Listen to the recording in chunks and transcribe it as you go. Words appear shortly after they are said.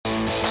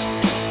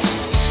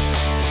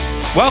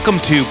Welcome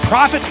to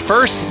Profit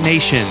First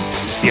Nation,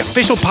 the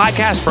official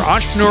podcast for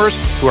entrepreneurs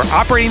who are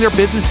operating their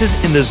businesses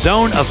in the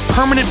zone of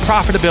permanent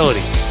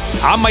profitability.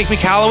 I'm Mike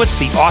Michalowicz,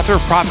 the author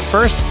of Profit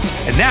First,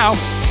 and now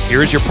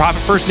here's your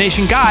Profit First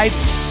Nation guide,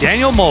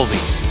 Danielle Mulvey.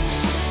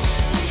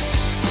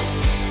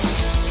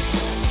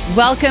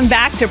 Welcome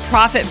back to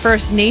Profit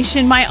First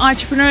Nation, my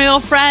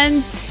entrepreneurial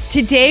friends.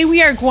 Today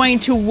we are going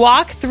to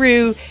walk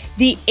through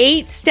the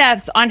 8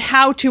 steps on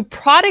how to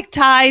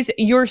productize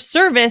your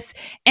service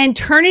and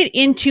turn it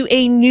into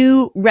a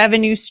new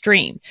revenue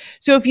stream.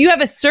 So if you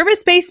have a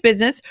service-based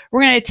business,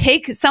 we're going to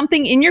take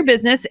something in your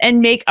business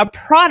and make a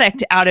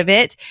product out of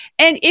it.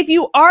 And if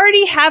you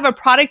already have a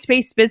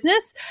product-based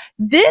business,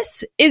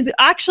 this is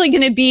actually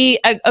going to be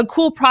a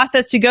cool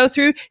process to go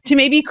through to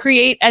maybe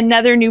create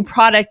another new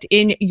product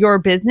in your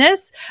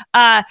business.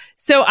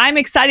 So I'm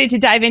excited to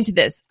dive into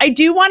this. I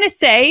do want to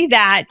say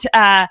that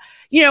a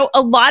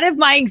lot of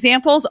my examples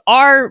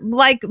are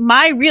like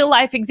my real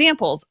life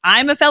examples.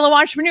 I'm a fellow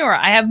entrepreneur.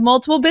 I have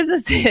multiple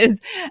businesses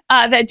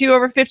that do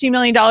over $50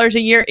 million a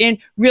year in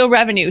real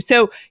revenue.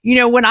 So,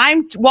 when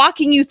I'm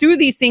walking you through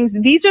these things,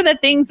 these are the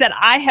things that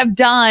I have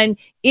done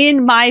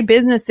in my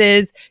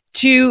businesses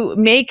to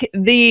make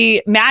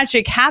the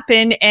magic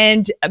happen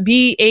and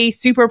be a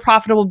super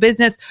profitable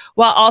business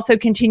while also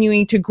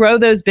continuing to grow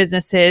those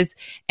businesses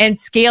and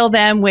scale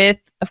them with,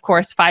 of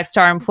course,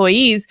 5-star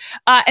employees.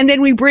 And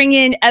then we bring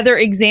in other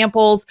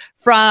examples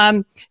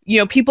from,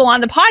 people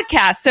on the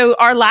podcast. So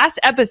our last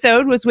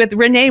episode was with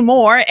Renee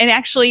Moore, and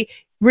actually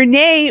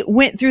Renee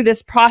went through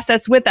this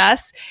process with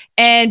us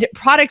and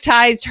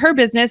productized her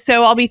business.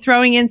 So I'll be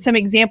throwing in some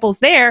examples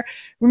there.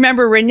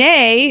 Remember,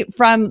 Renee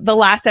from the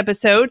last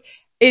episode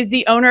is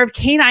the owner of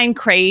Canine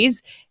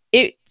Craze.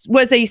 It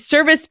was a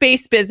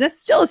service-based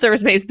business, still a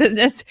service-based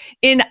business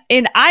in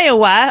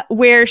Iowa,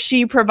 where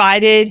she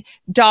provided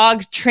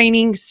dog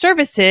training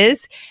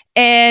services.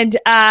 And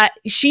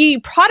she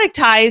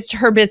productized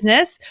her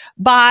business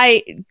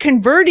by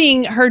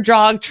converting her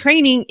dog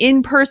training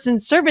in-person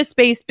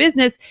service-based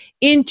business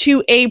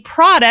into a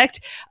product,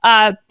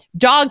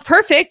 Dog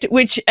Perfect,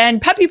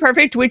 and Puppy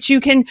Perfect, which you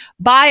can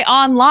buy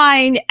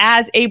online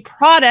as a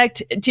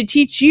product to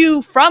teach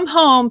you from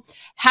home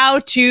how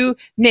to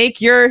make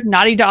your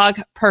naughty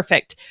dog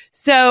perfect.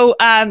 So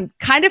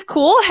kind of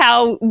cool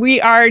how we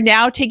are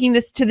now taking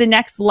this to the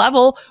next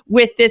level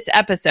with this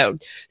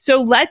episode.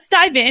 So let's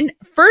dive in.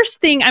 First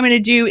thing I'm going to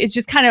do is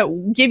just kind of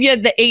give you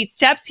the 8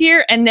 steps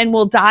here, and then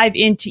we'll dive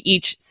into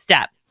each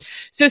step.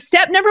 So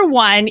step number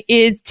 1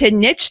 is to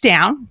niche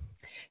down.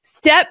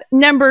 Step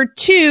number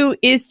 2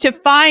 is to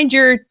find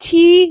your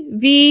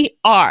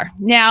TVR.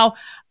 Now,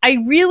 I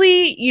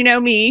really,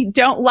 me,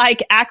 don't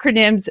like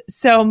acronyms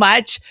so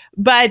much,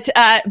 but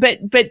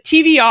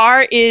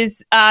TVR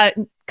is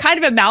kind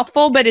of a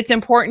mouthful, but it's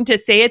important to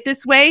say it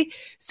this way.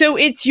 So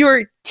it's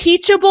your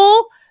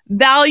teachable,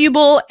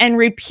 valuable, and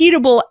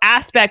repeatable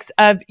aspects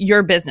of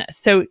your business.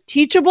 So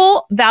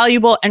teachable,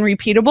 valuable, and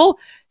repeatable.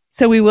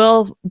 So we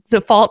will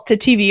default to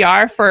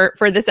TVR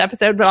for this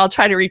episode, but I'll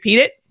try to repeat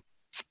it.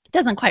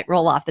 Doesn't quite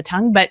roll off the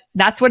tongue, but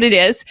that's what it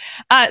is.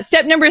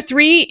 Step number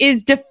 3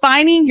 is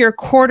defining your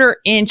 1/4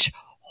 inch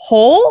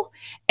hole.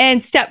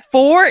 And step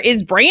 4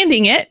 is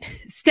branding it.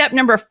 Step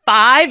number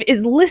 5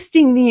 is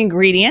listing the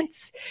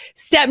ingredients.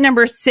 Step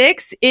number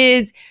 6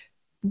 is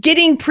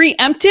getting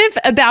preemptive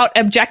about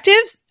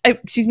objections.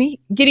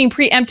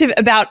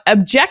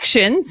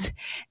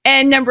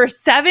 And number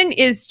 7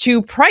 is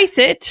to price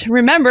it.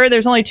 Remember,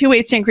 there's only 2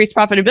 ways to increase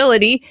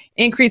profitability: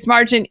 increase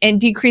margin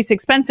and decrease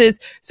expenses.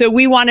 So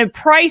we want to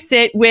price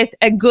it with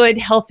a good,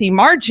 healthy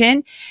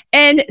margin.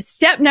 And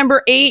step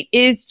number 8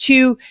 is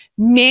to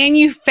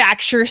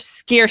manufacture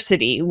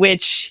scarcity,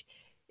 which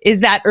is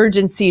that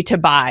urgency to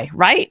buy,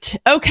 right?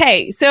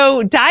 Okay,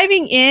 so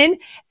diving in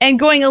and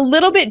going a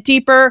little bit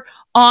deeper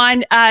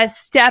on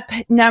step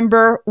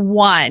number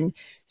 1.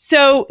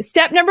 So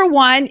step number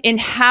 1 in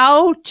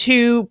how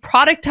to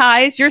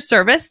productize your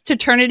service to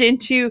turn it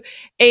into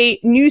a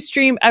new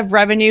stream of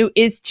revenue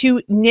is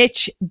to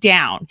niche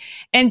down.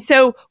 And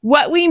so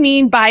what we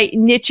mean by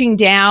niching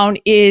down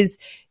is,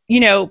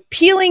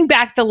 peeling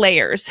back the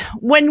layers.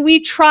 When we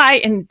try,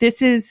 and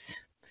this is,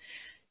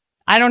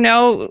 I don't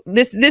know,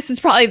 this is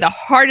probably the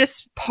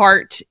hardest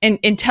part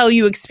until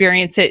you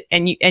experience it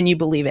and you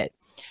believe it.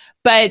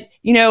 But,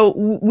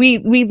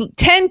 we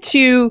tend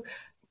to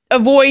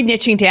avoid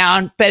niching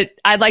down, but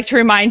I'd like to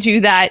remind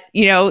you that,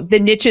 the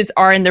niches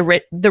are in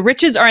the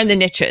riches are in the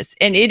niches.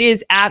 And it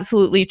is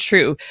absolutely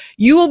true.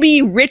 You will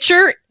be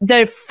richer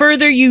the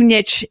further you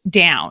niche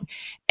down.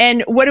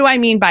 And what do I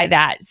mean by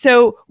that?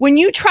 So when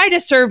you try to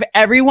serve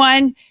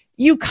everyone,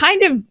 you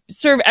kind of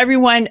serve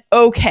everyone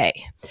okay.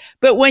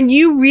 But when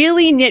you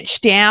really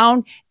niche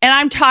down, and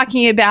I'm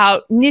talking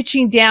about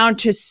niching down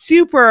to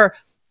super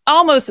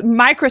almost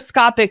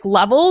microscopic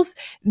levels,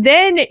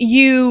 then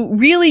you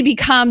really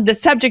become the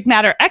subject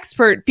matter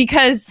expert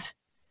because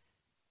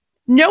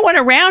no one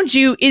around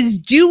you is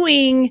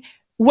doing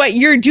what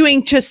you're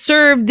doing to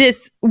serve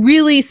this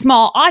really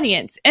small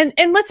audience. And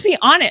let's be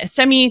honest.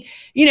 I mean,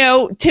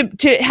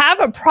 to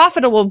have a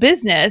profitable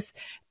business,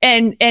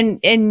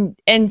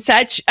 and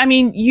such. I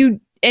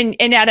mean,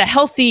 and at a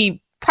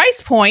healthy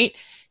price point,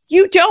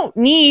 you don't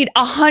need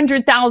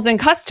 100,000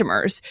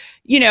 customers.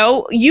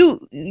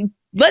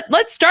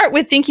 Let's start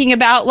with thinking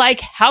about like,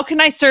 how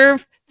can I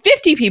serve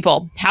 50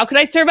 people? How could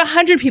I serve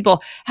 100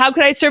 people? How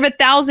could I serve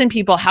 1,000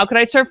 people? How could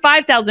I serve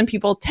 5,000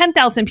 people,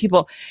 10,000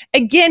 people?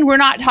 Again, we're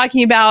not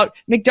talking about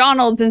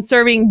McDonald's and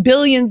serving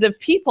billions of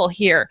people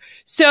here.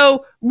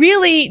 So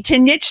really, to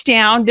niche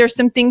down, there's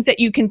some things that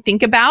you can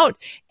think about,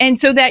 and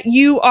so that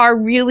you are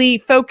really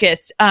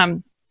focused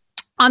on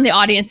the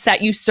audience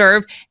that you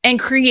serve and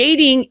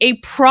creating a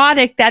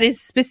product that is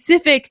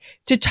specific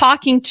to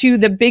talking to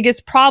the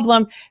biggest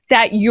problem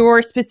that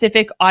your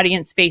specific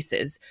audience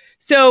faces.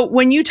 So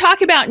when you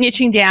talk about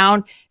niching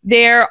down,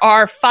 there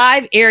are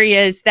 5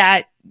 areas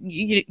that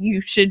you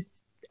should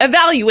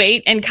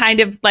evaluate and kind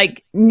of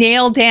like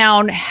nail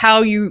down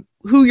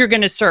who you're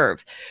going to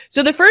serve.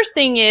 So the first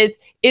thing is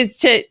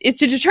to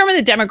determine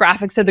the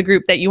demographics of the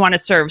group that you want to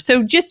serve.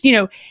 So just,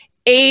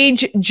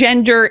 age,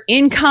 gender,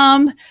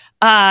 income,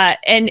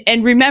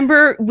 and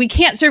remember, we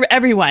can't serve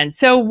everyone.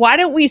 So why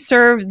don't we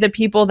serve the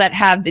people that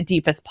have the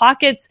deepest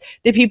pockets,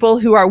 the people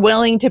who are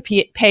willing to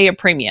pay a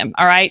premium?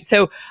 All right.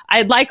 So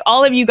I'd like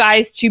all of you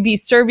guys to be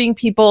serving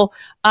people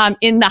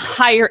in the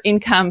higher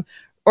income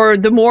or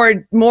the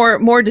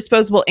more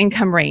disposable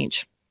income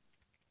range.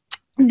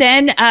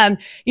 Then,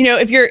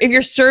 if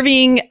you're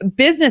serving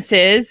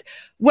businesses,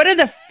 what are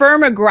the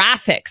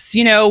firmographics?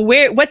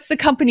 What's the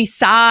company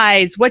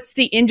size? What's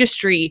the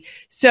industry?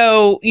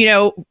 So,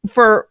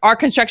 for our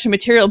construction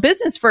material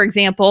business, for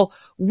example,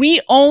 we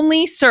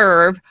only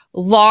serve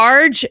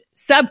large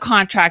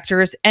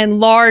subcontractors and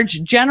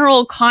large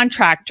general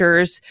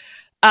contractors,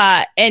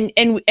 and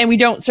we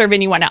don't serve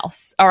anyone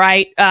else. All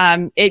right.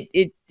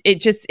 It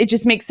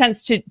just makes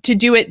sense to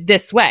do it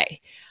this way.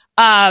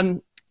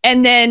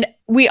 And then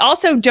we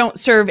also don't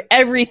serve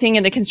everything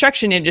in the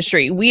construction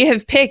industry. We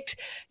have picked,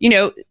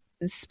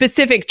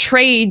 specific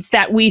trades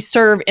that we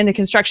serve in the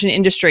construction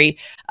industry.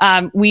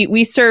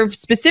 We serve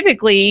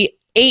specifically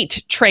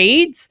 8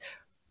 trades,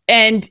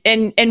 and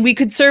we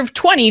could serve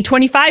 20,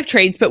 25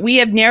 trades, but we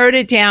have narrowed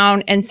it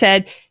down and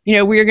said,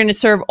 we're going to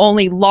serve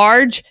only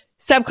large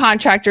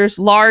subcontractors,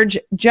 large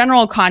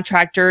general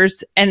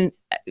contractors, and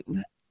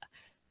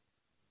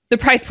the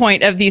price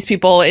point of these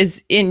people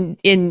is in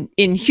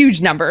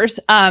huge numbers,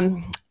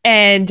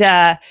 and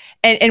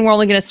we're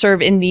only going to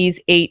serve in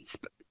these 8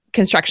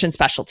 construction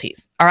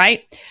specialties. All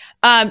right.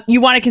 You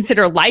want to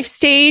consider life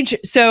stage,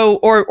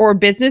 or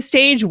business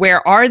stage.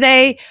 Where are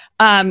they?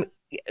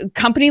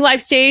 Company life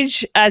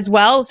stage as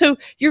well. So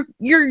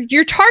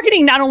you're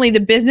targeting not only the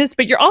business,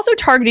 but you're also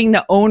targeting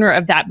the owner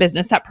of that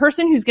business, that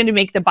person who's going to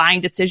make the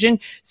buying decision.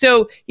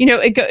 So,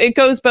 it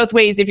goes both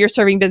ways if you're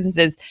serving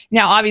businesses.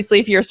 Now, obviously,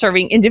 if you're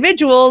serving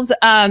individuals,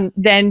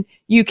 then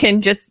you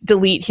can just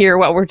delete here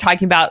what we're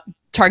talking about,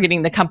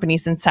 targeting the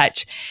companies and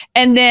such.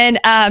 And then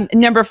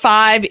number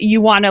 5,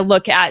 you want to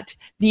look at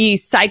the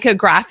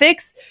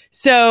psychographics.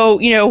 So,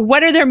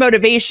 what are their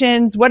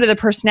motivations? What are the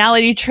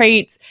personality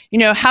traits?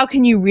 How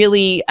can you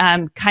really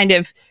kind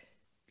of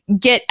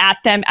get at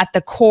them at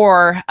the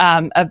core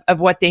of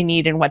what they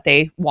need and what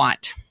they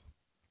want?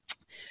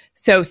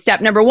 So step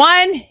number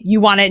 1,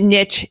 you want to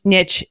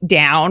niche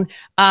down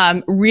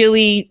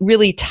really,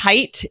 really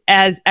tight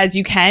as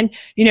you can.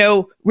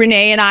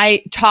 Renee and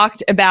I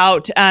talked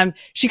about,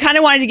 she kind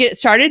of wanted to get it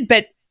started,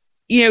 but,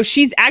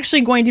 she's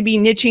actually going to be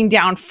niching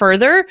down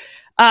further.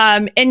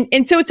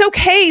 And so it's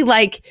okay,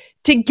 like,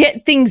 to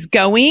get things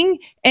going.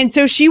 And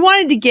so she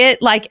wanted to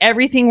get like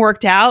everything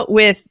worked out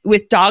with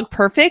Dog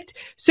Perfect.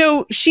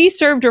 So she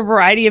served a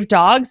variety of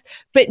dogs,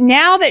 but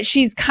now that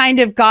she's kind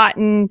of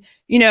gotten,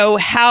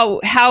 how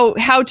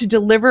to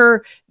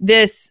deliver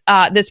this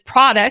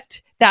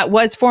product that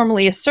was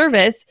formerly a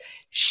service,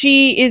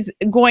 she is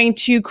going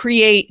to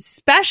create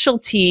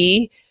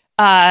specialty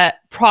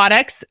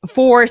products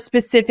for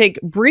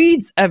specific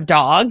breeds of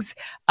dogs.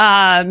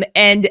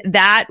 And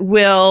that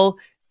will,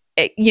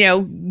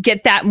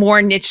 get that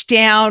more niche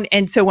down.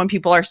 And so when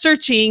people are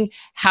searching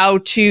how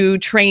to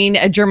train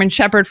a German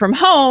Shepherd from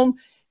home,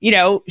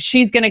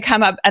 she's going to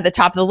come up at the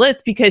top of the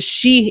list because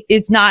she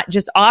is not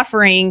just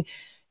offering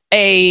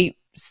a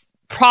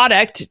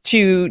product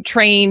to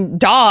train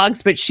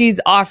dogs, but she's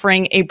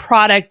offering a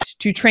product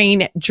to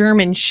train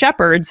German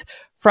Shepherds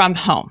from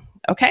home.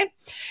 Okay.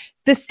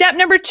 The step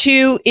number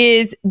 2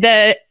 is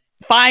the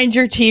find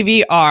your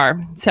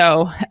TVR.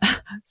 So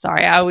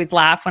sorry, I always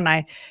laugh when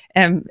I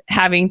am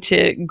having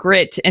to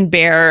grit and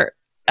bear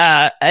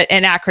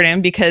an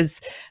acronym because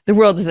the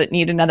world doesn't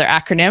need another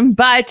acronym.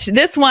 But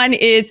this one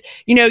is,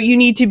 you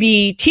need to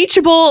be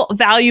teachable,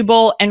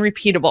 valuable, and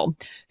repeatable.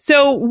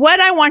 So what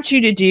I want you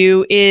to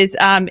do is,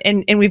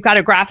 and we've got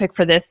a graphic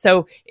for this.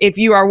 So if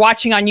you are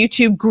watching on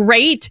YouTube,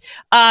 great.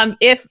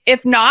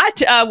 If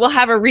not, we'll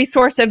have a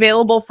resource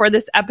available for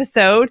this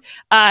episode.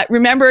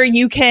 Remember,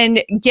 you can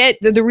get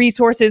the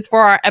resources for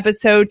our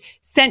episode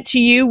sent to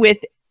you with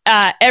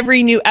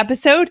every new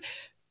episode.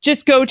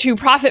 Just go to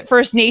Profit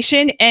First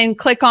Nation and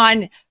click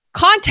on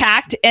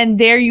contact, and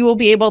there you will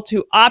be able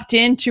to opt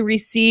in to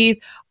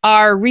receive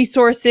our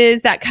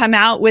resources that come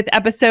out with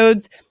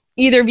episodes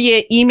either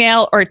via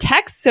email or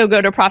text. So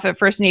go to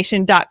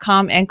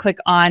profitfirstnation.com and click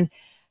on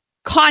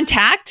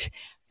contact.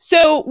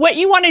 So what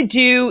you want to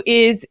do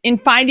is, in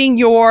finding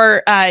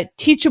your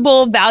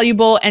teachable,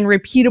 valuable, and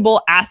repeatable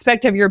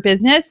aspect of your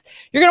business,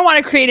 you're going to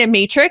want to create a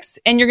matrix,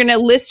 and you're going to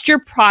list your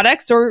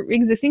products or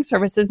existing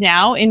services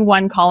now in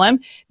one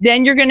column.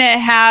 Then you're going to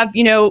have,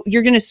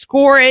 you're going to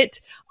score it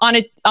on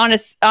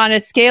a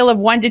scale of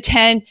 1 to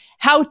 10.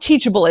 How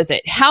teachable is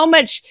it?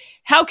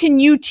 How can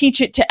you teach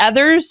it to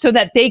others so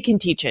that they can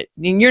teach it?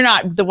 And you're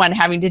not the one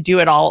having to do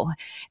it all.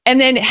 And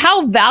then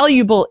how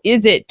valuable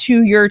is it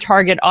to your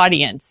target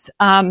audience?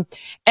 And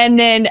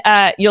then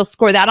you'll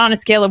score that on a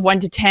scale of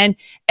 1 to 10.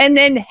 And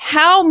then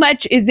how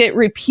much is it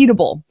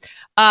repeatable?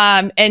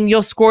 And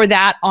you'll score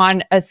that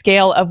on a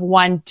scale of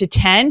 1 to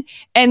 10.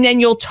 And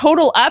then you'll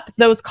total up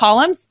those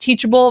columns,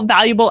 teachable,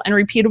 valuable, and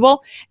repeatable.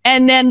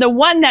 And then the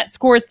one that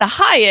scores the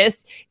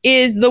highest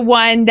is the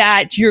one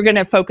that you're going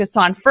to focus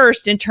on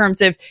first in terms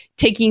of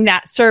taking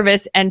that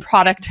service and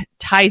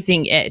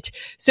productizing it.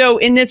 So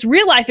in this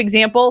real life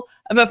example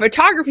of a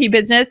photography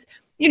business,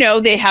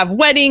 they have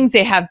weddings,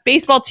 they have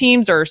baseball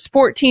teams or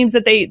sport teams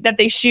that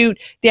they shoot,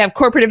 they have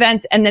corporate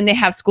events, and then they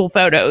have school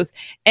photos.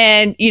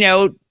 And,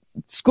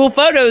 school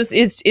photos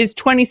is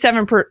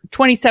 27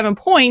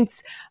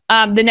 points.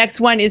 The next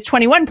one is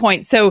 21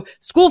 points. So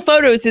school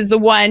photos is the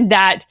one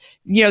that,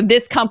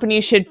 this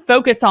company should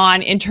focus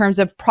on in terms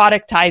of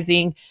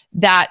productizing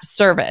that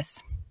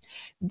service.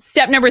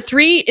 Step number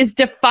 3 is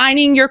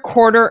defining your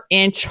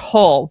quarter-inch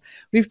hole.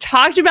 We've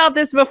talked about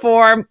this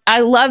before.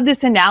 I love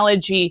this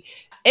analogy.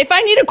 If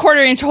I need a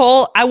quarter-inch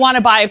hole, I want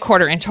to buy a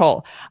quarter-inch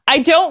hole. I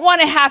don't want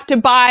to have to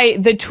buy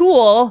the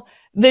tool,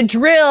 the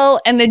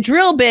drill, and the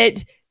drill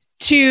bit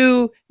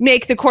to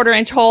make the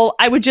quarter-inch hole.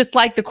 I would just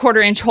like the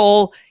quarter-inch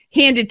hole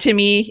handed to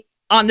me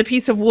on the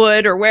piece of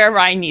wood or wherever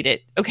I need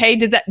it. Okay.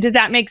 Does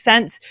that make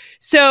sense?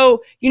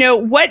 So,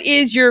 what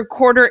is your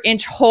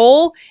quarter-inch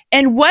hole,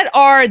 and what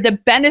are the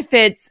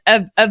benefits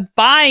of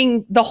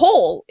buying the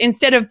hole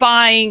instead of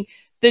buying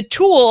the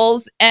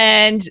tools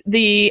and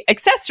the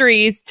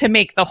accessories to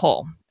make the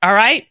hole? All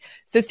right.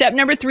 So step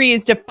number 3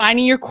 is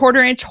defining your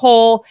quarter-inch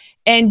hole,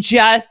 and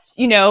just,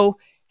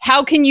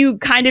 how can you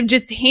kind of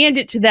just hand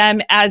it to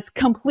them as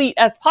complete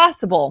as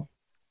possible?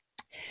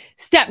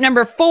 Step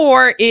number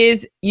 4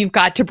 is you've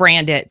got to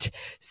brand it.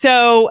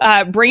 So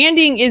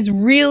branding is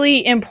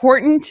really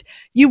important.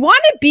 You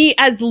want to be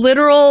as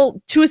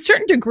literal to a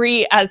certain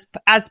degree as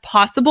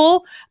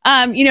possible.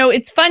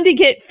 It's fun to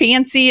get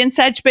fancy and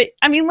such, but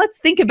let's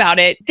think about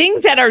it.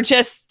 Things that are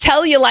just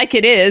tell you like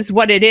it is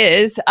what it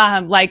is,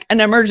 like an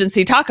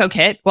emergency taco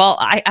kit. Well,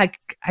 I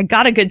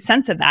got a good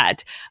sense of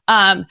that.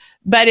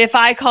 But if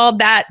I called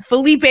that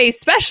Felipe's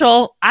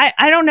Special,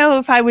 I don't know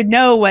if I would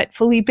know what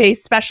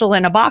Felipe's Special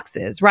in a box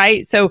is, right?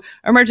 So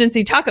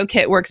emergency taco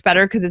kit works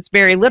better because it's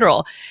very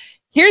literal.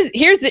 Here's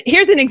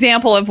an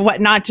example of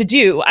what not to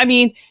do.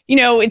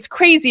 It's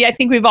crazy. I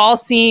think we've all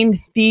seen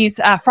these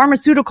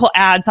pharmaceutical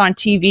ads on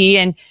TV,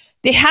 and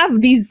they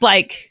have these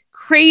like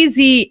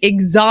crazy,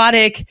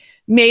 exotic,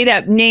 made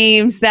up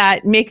names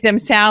that make them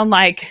sound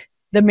like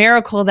the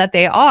miracle that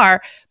they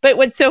are. But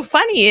what's so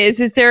funny is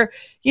they're,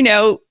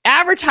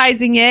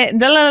 advertising it,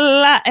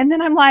 and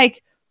then I'm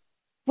like,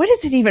 what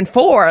is it even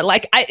for?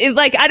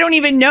 I don't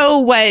even know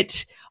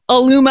what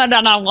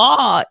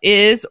Illumina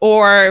is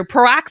or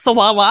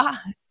Paraxalala.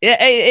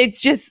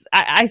 It's just,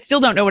 I still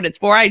don't know what it's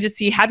for. I just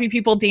see happy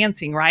people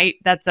dancing, right?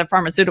 That's a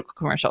pharmaceutical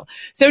commercial.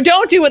 So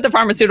don't do what the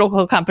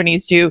pharmaceutical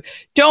companies do.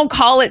 Don't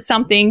call it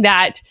something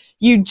that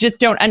you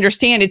just don't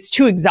understand. It's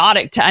too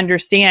exotic to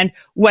understand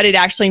what it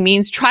actually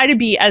means. Try to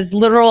be as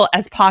literal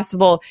as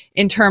possible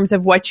in terms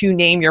of what you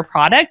name your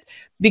product,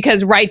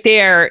 because right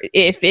there,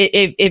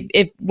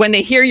 if when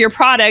they hear your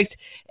product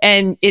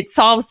and it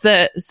solves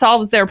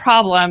their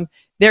problem,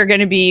 they're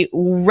going to be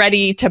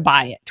ready to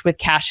buy it with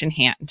cash in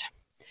hand.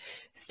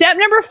 Step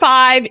number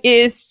 5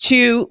 is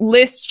to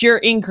list your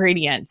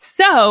ingredients.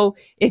 So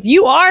if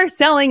you are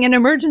selling an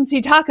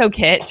emergency taco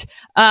kit,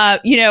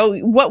 what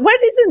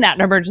is in that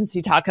emergency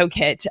taco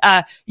kit?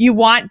 You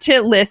want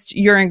to list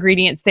your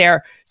ingredients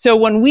there. So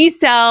when we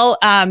sell,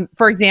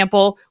 for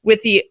example,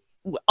 with the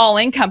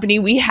All-In company,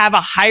 we have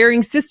a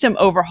hiring system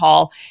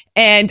overhaul,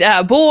 and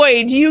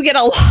boy, do you get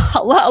a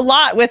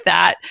lot with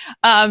that.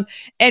 And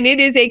it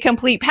is a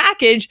complete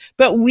package,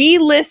 but we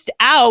list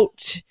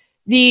out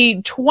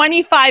the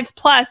 25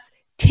 plus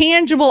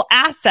tangible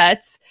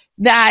assets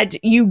that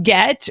you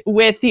get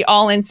with the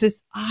All-In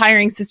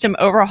hiring system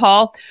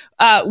overhaul.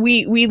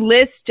 We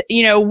list,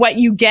 what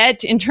you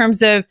get in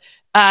terms of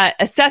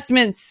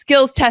assessments,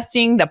 skills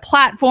testing, the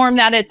platform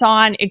that it's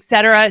on, et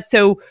cetera.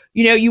 So,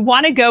 you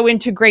want to go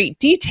into great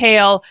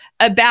detail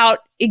about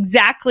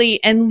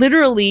exactly and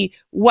literally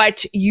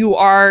what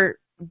your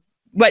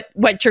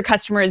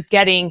customer is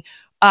getting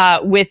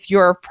with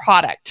your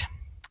product.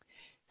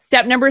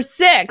 Step number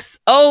 6.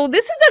 Oh,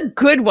 this is a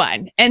good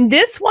one. And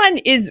this one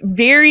is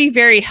very,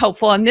 very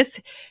helpful. And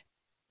this,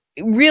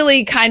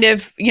 really kind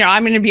of,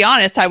 I'm going to be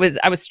honest, I was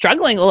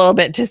struggling a little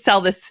bit to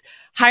sell this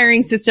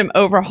hiring system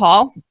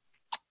overhaul.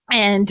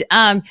 And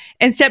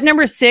step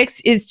number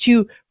 6 is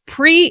to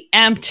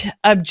pre-empt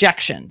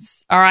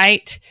objections. All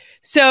right.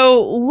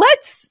 So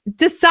let's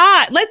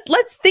decide,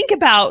 let's think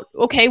about,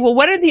 okay, well,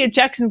 what are the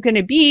objections going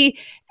to be?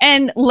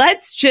 And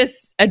let's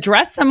just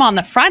address them on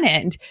the front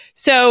end.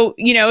 So,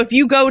 if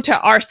you go to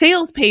our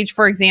sales page,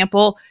 for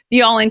example,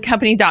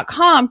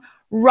 theallincompany.com,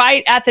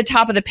 right at the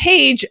top of the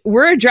page,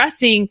 we're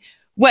addressing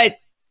what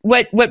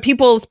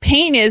people's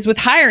pain is with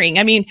hiring.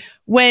 I mean,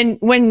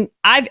 when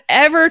I've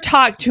ever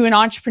talked to an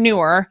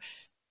entrepreneur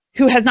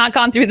who has not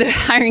gone through the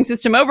hiring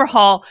system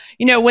overhaul,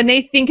 when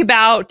they think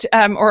about,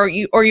 or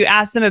you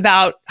ask them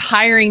about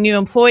hiring new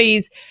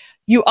employees,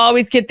 you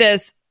always get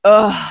this,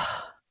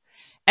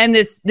 and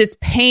this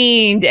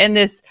pain and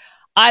this,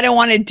 I don't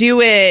want to do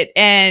it.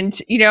 And,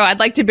 I'd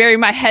like to bury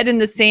my head in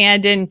the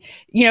sand. And,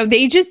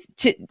 they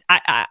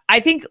I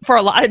think for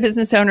a lot of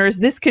business owners,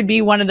 this could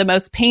be one of the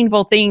most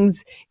painful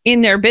things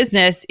in their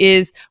business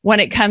is when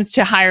it comes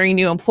to hiring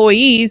new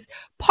employees,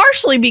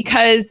 partially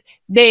because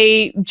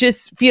they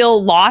just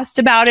feel lost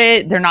about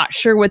it. They're not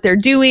sure what they're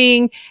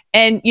doing.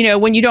 And,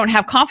 when you don't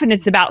have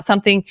confidence about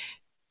something,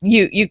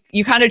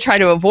 you kind of try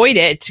to avoid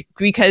it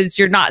because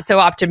you're not so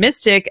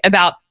optimistic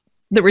about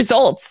the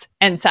results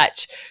and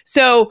such.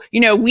 So,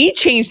 we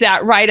change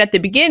that right at the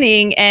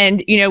beginning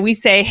and, we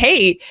say,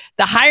 hey,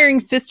 the hiring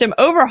system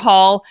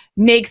overhaul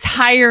makes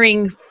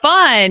hiring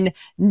fun,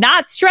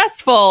 not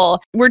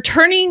stressful. We're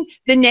turning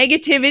the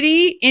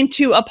negativity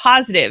into a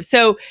positive.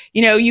 So,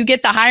 you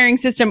get the hiring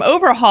system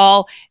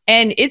overhaul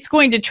and it's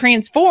going to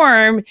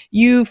transform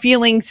you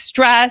feeling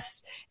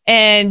stressed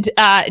and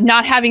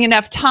not having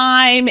enough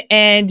time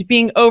and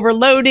being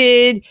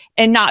overloaded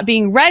and not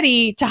being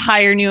ready to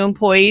hire new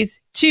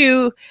employees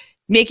to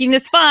making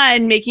this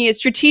fun, making it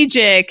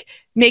strategic,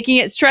 making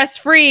it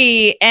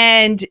stress-free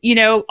and,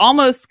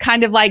 almost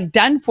kind of like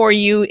done for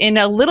you in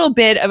a little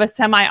bit of a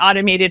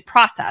semi-automated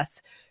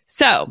process.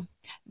 So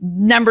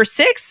number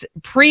 6,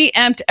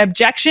 preempt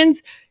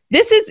objections.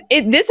 This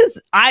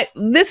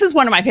is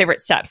one of my favorite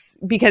steps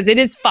because it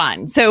is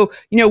fun. So,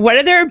 what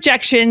are their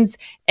objections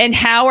and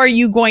how are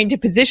you going to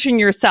position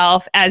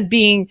yourself as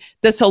being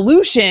the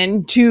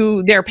solution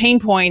to their pain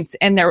points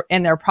and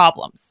their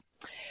problems?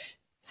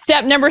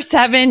 Step number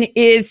 7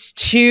 is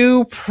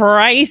to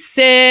price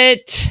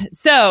it.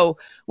 So,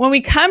 when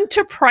we come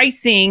to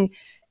pricing,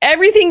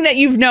 everything that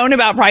you've known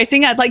about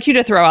pricing, I'd like you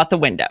to throw out the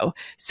window.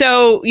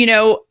 So,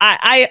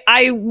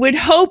 I would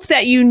hope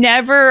that you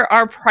never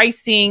are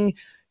pricing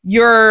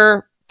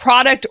your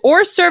product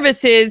or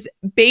services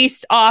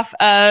based off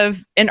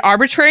of an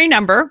arbitrary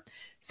number.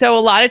 So a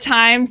lot of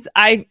times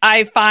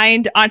I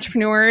find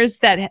entrepreneurs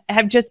that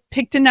have just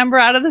picked a number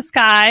out of the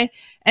sky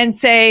and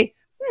say,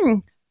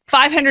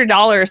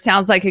 $500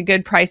 sounds like a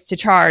good price to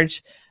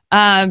charge.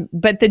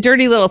 But the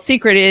dirty little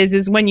secret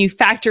is when you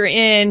factor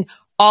in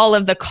all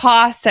of the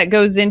costs that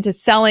goes into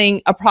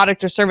selling a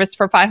product or service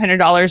for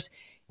 $500,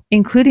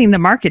 including the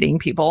marketing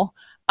people,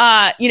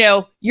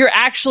 you're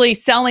actually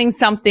selling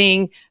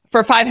something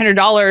for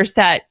 $500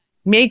 that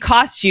may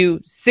cost you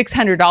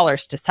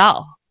 $600 to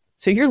sell.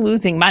 So you're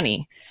losing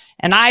money.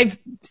 And I've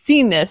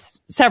seen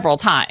this several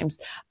times.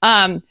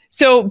 But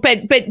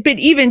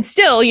even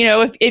still,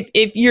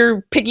 if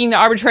you're picking the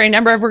arbitrary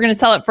number, if we're going to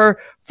sell it for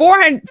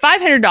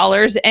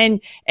 $500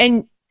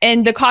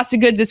 and the cost of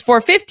goods is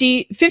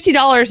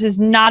 $50 is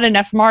not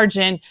enough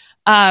margin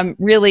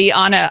really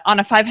on a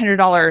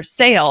 $500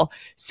 sale.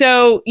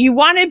 So you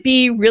want to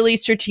be really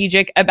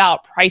strategic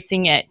about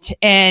pricing it.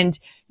 And,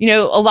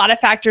 a lot of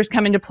factors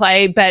come into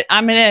play, but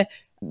I'm going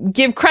to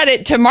give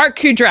credit to Mark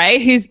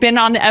Coudray, who's been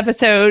on the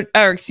episode,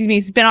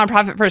 he's been on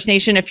Profit First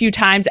Nation a few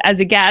times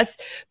as a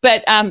guest,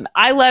 but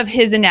I love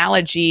his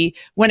analogy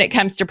when it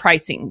comes to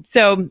pricing.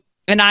 So,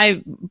 and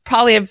I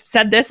probably have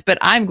said this, but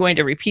I'm going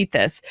to repeat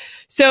this.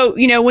 So,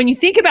 when you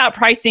think about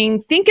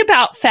pricing, think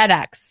about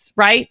FedEx,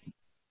 right?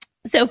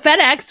 So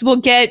FedEx will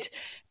get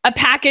a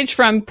package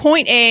from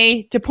point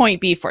A to point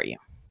B for you,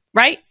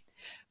 right?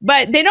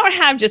 But they don't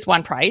have just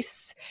one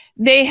price.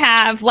 They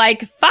have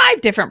like 5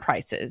 different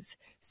prices.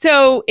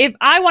 So if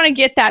I want to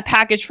get that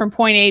package from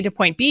point A to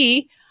point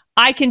B,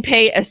 I can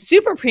pay a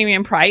super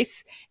premium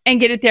price and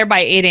get it there by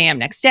 8 a.m.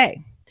 next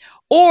day.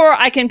 Or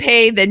I can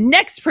pay the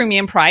next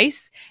premium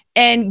price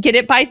and get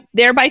it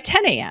there by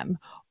 10 a.m.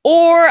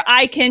 Or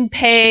I can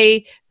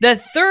pay the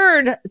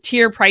 3rd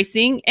tier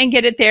pricing and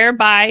get it there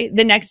by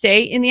the next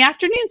day in the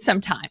afternoon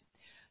sometime.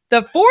 The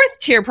 4th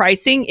tier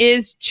pricing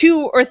is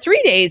 2 or 3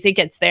 days it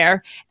gets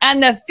there.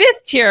 And the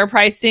 5th tier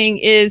pricing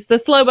is the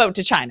slow boat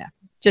to China.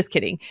 Just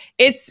kidding.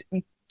 It's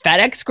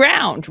FedEx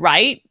ground,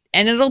 right?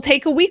 And it'll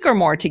take a week or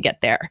more to get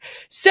there.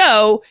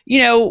 So,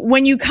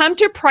 when you come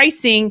to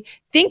pricing,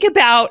 think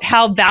about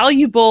how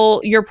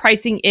valuable your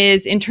pricing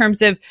is in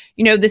terms of,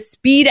 the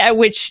speed at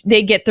which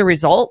they get the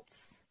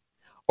results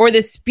or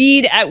the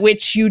speed at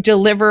which you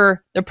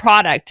deliver the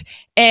product.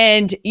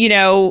 And,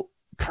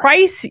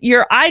 price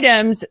your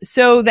items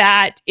so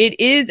that it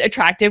is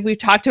attractive. We've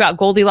talked about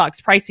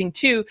Goldilocks pricing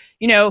too.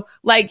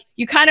 Like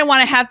you kind of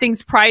want to have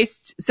things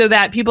priced so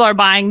that people are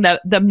buying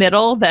the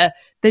middle, the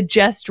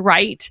just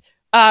right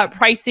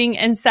pricing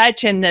and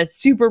such. And the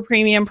super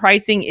premium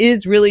pricing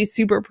is really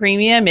super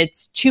premium.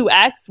 It's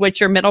 2x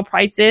what your middle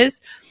price is,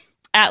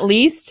 at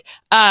least.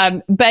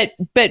 But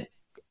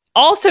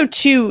also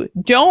to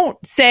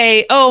don't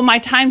say, oh, my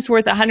time's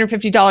worth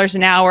 $150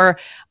 an hour.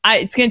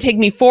 It's going to take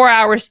me 4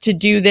 hours to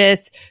do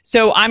this,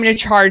 so I'm going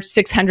to charge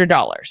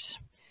 $600.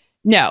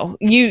 No,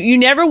 you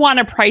never want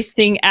to price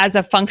things as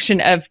a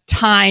function of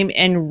time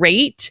and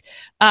rate.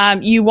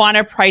 You want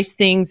to price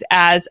things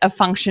as a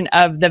function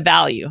of the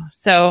value.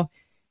 So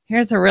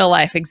here's a real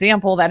life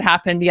example that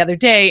happened the other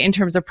day in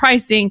terms of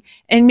pricing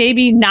and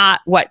maybe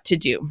not what to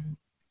do.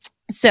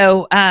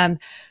 So,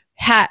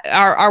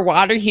 our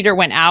water heater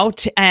went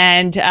out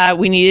and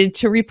we needed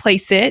to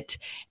replace it.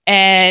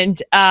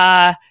 And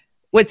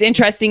what's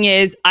interesting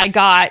is I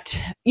got,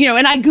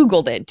 and I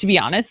Googled it, to be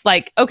honest,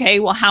 like, okay,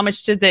 well, how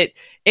much does it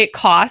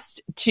cost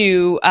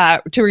to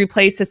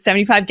replace a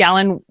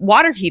 75-gallon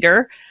water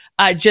heater,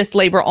 just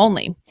labor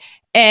only?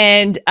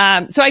 And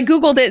so I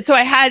Googled it. So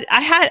I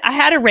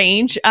had a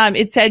range.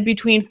 It said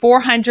between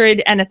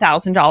 $400 and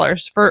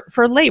 $1,000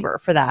 for labor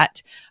for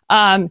that.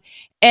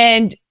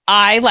 And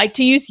I like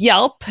to use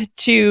Yelp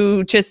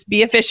to just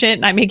be efficient.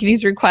 And I make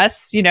these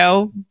requests,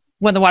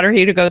 when the water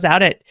heater goes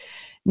out at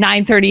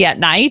 9:30 at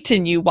night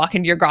and you walk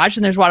into your garage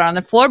and there's water on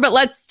the floor. But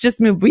let's just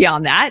move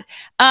beyond that.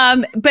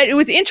 But it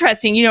was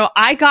interesting.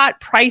 I got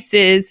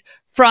prices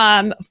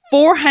from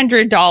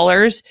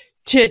 $400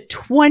 to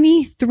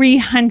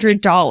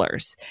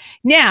 $2,300.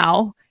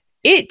 Now,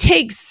 it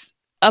takes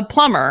a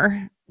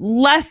plumber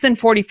less than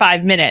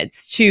 45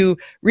 minutes to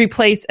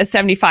replace a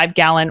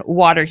 75-gallon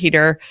water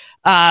heater.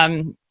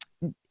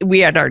 We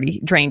had already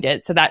drained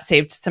it, so that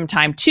saved some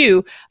time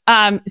too.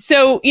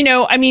 So,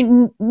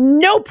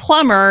 no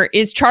plumber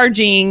is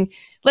charging,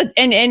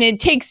 and it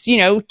takes,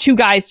 2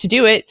 guys to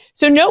do it.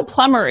 So no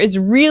plumber is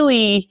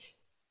really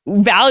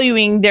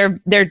valuing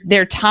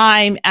their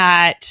time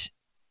at,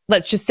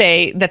 let's just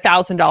say, the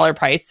 $1,000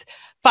 price,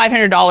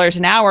 $500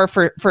 an hour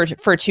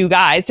for 2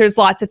 guys. There's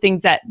lots of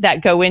things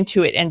that go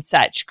into it and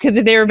such. Because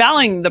if they were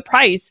valuing the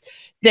price,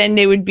 then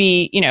they would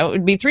be, it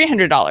would be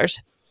 $300.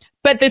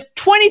 But the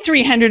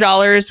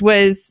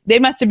 $2,300 they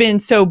must have been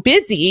so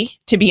busy,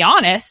 to be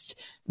honest,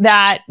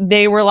 that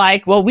they were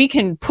like, well, we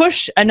can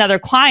push another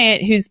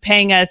client who's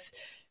paying us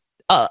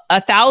 $1,000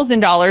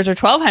 or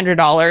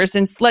 $1,200,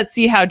 and let's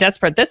see how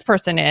desperate this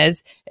person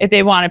is if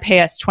they want to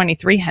pay us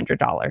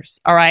 $2,300.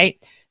 All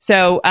right.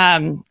 So,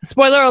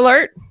 spoiler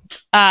alert,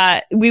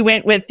 we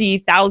went with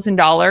the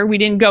 $1,000. We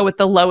didn't go with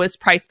the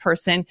lowest price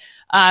person.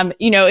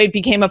 It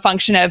became a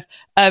function of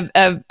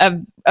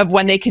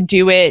when they could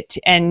do it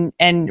and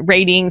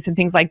ratings and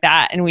things like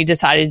that. And we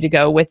decided to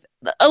go with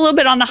a little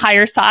bit on the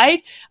higher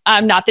side,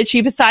 not the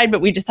cheapest side, but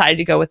we decided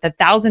to go with the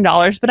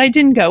 $1,000. But I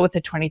didn't go with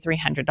the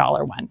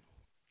 $2,300 one.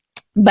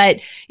 But,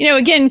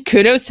 again,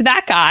 kudos to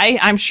that guy.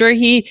 I'm sure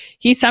he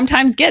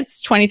sometimes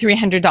gets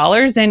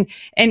 $2,300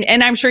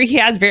 and I'm sure he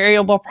has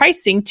variable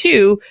pricing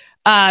too.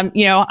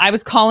 I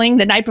was calling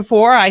the night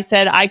before. I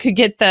said I could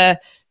get the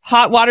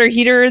hot water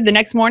heater the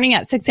next morning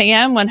at 6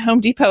 a.m. when Home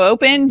Depot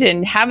opened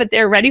and have it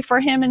there ready for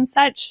him and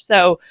such.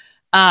 So,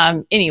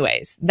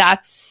 anyways,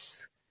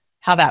 that's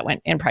how that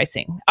went in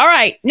pricing. All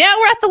right, now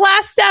we're at the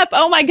last step.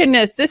 Oh my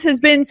goodness, this has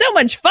been so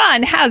much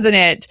fun, hasn't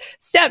it?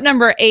 Step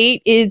number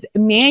 8 is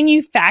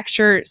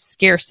manufacture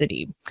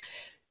scarcity.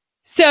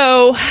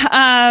 So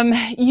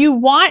you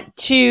want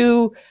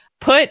to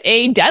put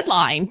a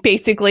deadline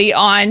basically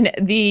on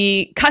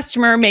the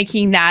customer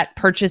making that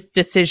purchase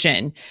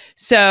decision.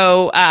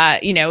 So,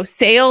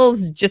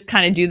 sales just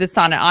kind of do this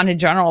on a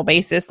general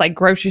basis, like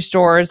grocery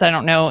stores. I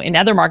don't know in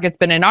other markets,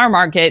 but in our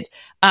market,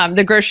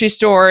 the grocery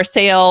store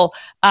sale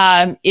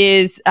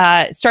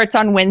starts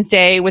on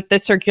Wednesday with the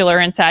circular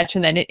and such,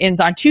 and then it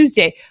ends on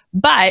Tuesday.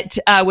 But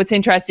what's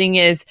interesting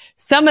is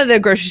some of the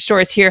grocery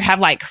stores here have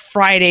like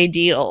Friday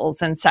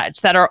deals and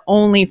such that are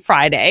only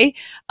Friday.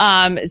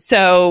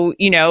 So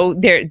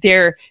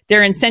they're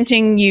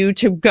incenting you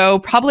to go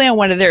probably on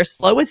one of their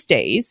slowest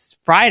days,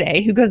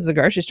 Friday. Who goes to the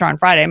grocery store on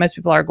Friday? Most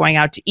people are going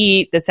out to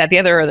eat, this, that, the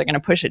other, or they're going to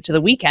push it to the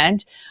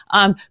weekend.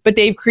 But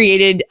they've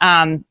created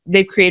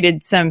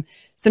some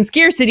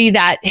scarcity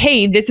that,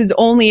 hey, this is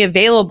only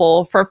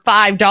available for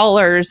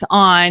 $5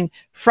 on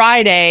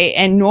Friday,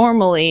 and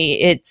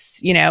normally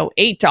it's,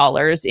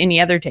 $8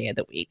 any other day of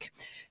the week.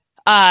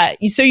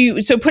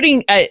 So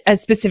putting a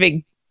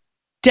specific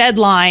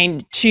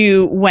deadline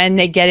to when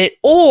they get it,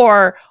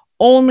 or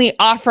only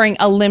offering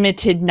a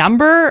limited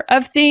number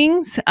of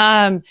things,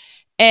 and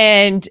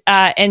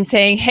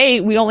saying,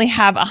 hey, we only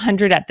have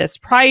 100 at this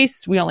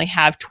price. We only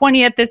have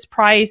 20 at this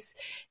price.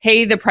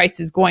 Hey, the price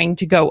is going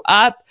to go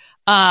up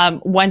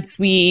once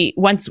we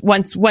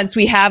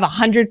have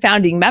 100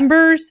 founding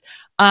members.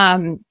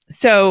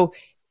 So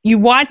you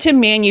want to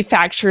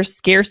manufacture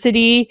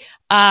scarcity,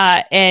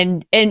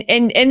 and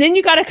then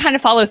you got to kind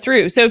of follow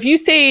through. So if you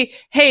say,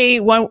 hey,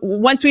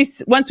 once we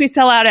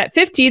sell out at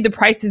 50, the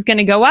price is going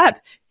to go up,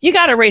 you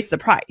got to raise the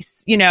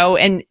price,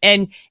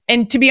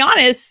 and to be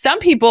honest, some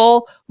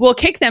people will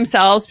kick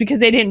themselves because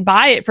they didn't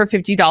buy it for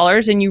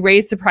 $50 and you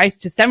raise the price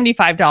to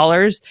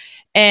 $75.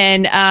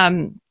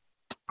 And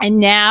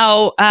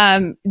now,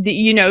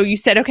 you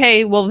said,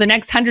 okay, well, the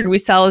next 100 we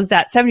sell is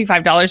at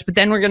 $75, but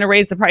then we're going to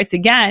raise the price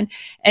again.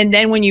 And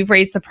then when you've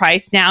raised the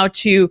price now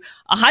to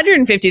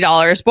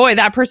 $150, boy,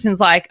 that person's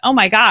like, oh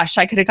my gosh,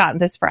 I could have gotten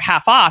this for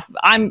half off.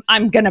 I'm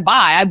going to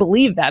buy. I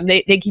believe them.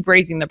 They keep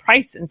raising the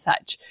price and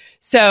such.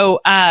 So,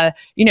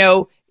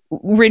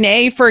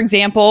 Renee, for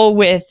example,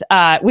 with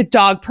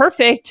Dog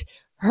Perfect,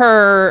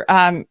 her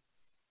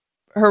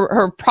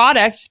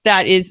product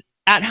that is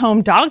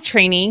at-home dog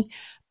training,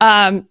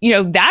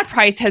 that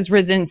price has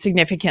risen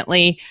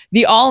significantly.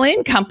 The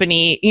All-In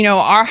company,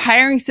 our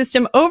hiring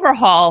system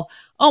overhaul,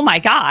 oh my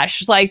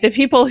gosh, like the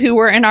people who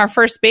were in our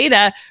first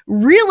beta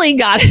really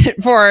got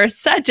it for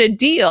such a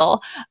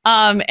deal.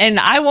 And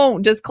I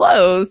won't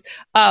disclose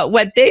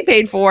what they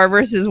paid for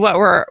versus what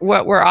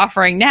we're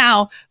offering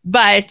now.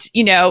 But,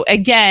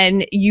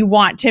 again, you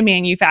want to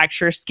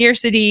manufacture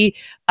scarcity.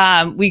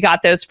 We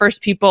got those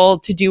first people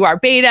to do our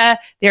beta.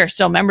 They're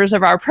still members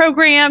of our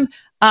program.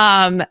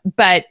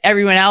 But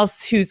everyone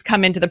else who's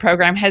come into the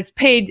program has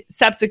paid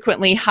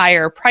subsequently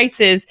higher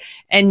prices.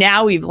 And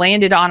now we've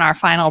landed on our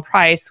final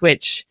price,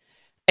 which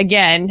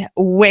again,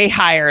 way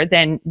higher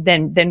than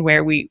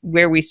where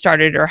we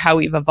started or how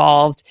we've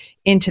evolved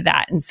into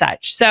that and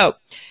such. So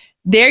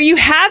there you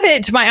have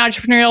it, my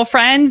entrepreneurial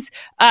friends.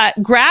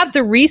 Grab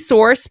the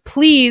resource,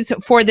 please,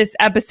 for this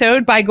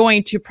episode by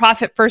going to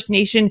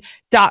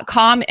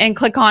profitfirstnation.com and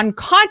click on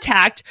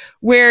contact,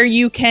 where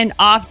you can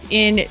opt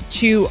in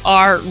to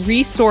our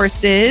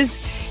resources.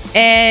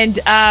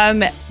 And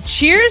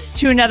cheers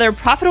to another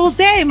profitable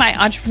day, my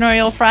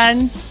entrepreneurial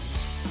friends.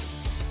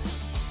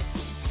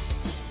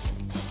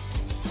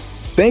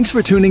 Thanks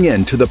for tuning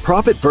in to the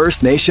Profit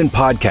First Nation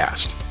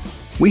podcast.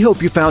 We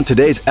hope you found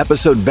today's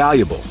episode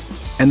valuable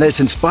and that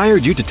it's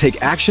inspired you to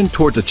take action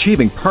towards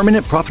achieving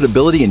permanent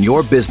profitability in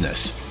your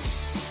business.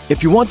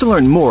 If you want to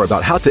learn more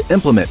about how to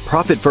implement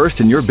Profit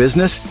First in your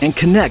business and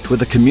connect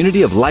with a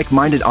community of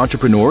like-minded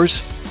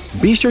entrepreneurs,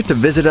 be sure to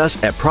visit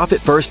us at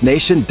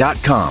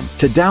profitfirstnation.com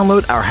to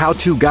download our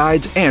how-to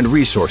guides and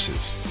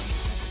resources.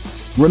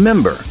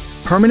 Remember,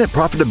 permanent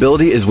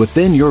profitability is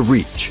within your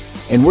reach,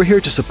 and we're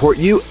here to support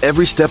you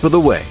every step of the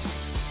way.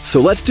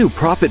 So let's do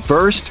Profit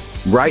First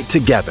right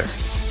together.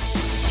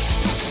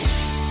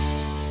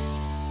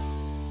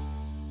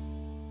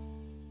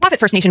 Profit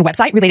First Nation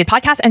website, related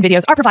podcasts, and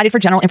videos are provided for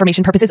general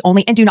information purposes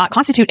only and do not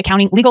constitute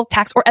accounting, legal,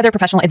 tax, or other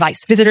professional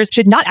advice. Visitors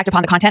should not act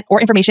upon the content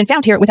or information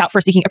found here without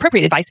first seeking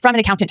appropriate advice from an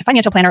accountant,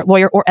 financial planner,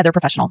 lawyer, or other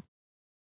professional.